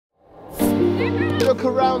Look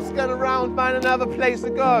around, scan around, find another place to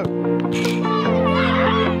go.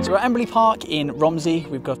 So we're at Embley Park in Romsey.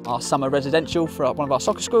 We've got our summer residential for one of our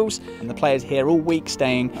soccer schools, and the players here all week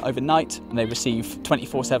staying overnight, and they receive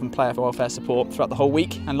 24/7 player welfare support throughout the whole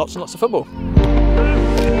week and lots of football.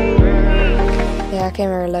 Yeah, I came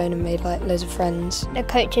here alone and made loads of friends. The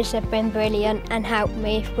coaches have been brilliant and helped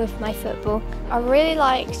me with my football. I really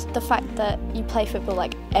liked the fact that you play football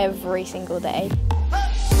every single day.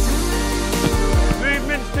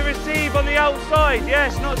 Movements to receive on the outside,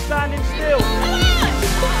 yes, not standing still.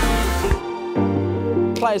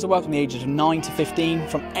 Players are welcome from the ages of 9 to 15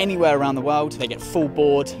 from anywhere around the world. They get full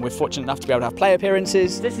board. We're fortunate enough to be able to have play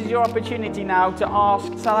appearances. This is your opportunity now to ask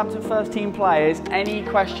Southampton first team players any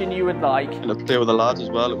question you would like. And to play with the lads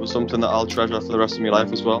as well, it was something that I'll treasure for the rest of my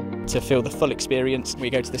life as well. To feel the full experience,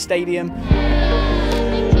 we go to the stadium.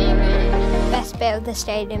 Best bit of the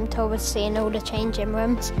stadium tour was seeing all the changing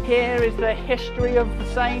rooms. Here is the history of the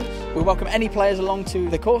Saints. We welcome any players along to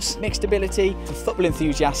the course. Mixed ability for football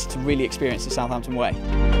enthusiasts to really experience the Southampton way.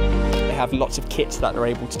 They have lots of kits that they're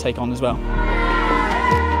able to take on as well.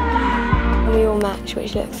 And we all match,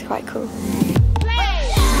 which looks quite cool.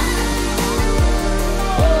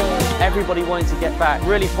 Everybody wanted to get back,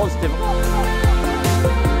 really positive.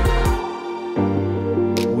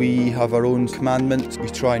 We have our own commandments we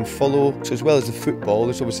try and follow. So as well as the football,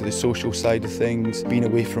 there's obviously the social side of things, being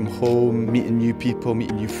away from home, meeting new people,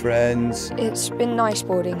 meeting new friends. It's been nice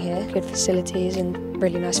boarding here, good facilities and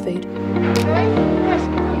really nice food.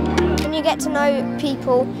 When you get to know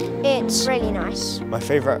people, it's really nice. My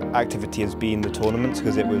favourite activity has been the tournaments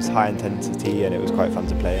because it was high intensity and it was quite fun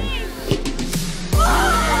to play in.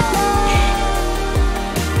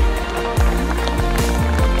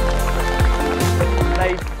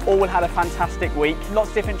 They've all had a fantastic week. Lots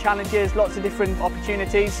of different challenges, lots of different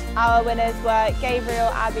opportunities. Our winners were Gabriel,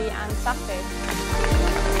 Abby and Safi.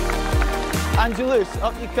 Angelus,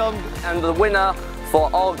 up you come. And the winner for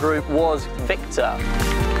our group was Victor.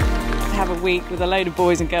 To have a week with a load of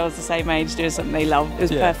boys and girls the same age doing something they love. It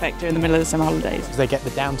was perfect during the middle of the summer holidays. They get the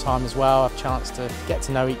downtime as well, a chance to get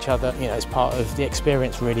to know each other. You know, it's part of the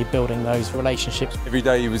experience really, building those relationships. Every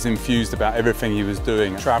day he was infused about everything he was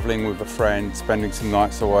doing. Travelling with a friend, spending some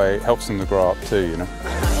nights away, it helps them to grow up too, you know.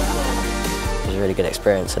 It was a really good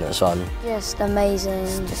experience and it was fun. Just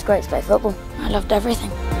amazing. Just great to play football. I loved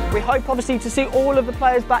everything. We hope obviously to see all of the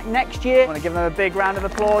players back next year. I want to give them a big round of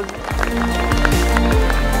applause.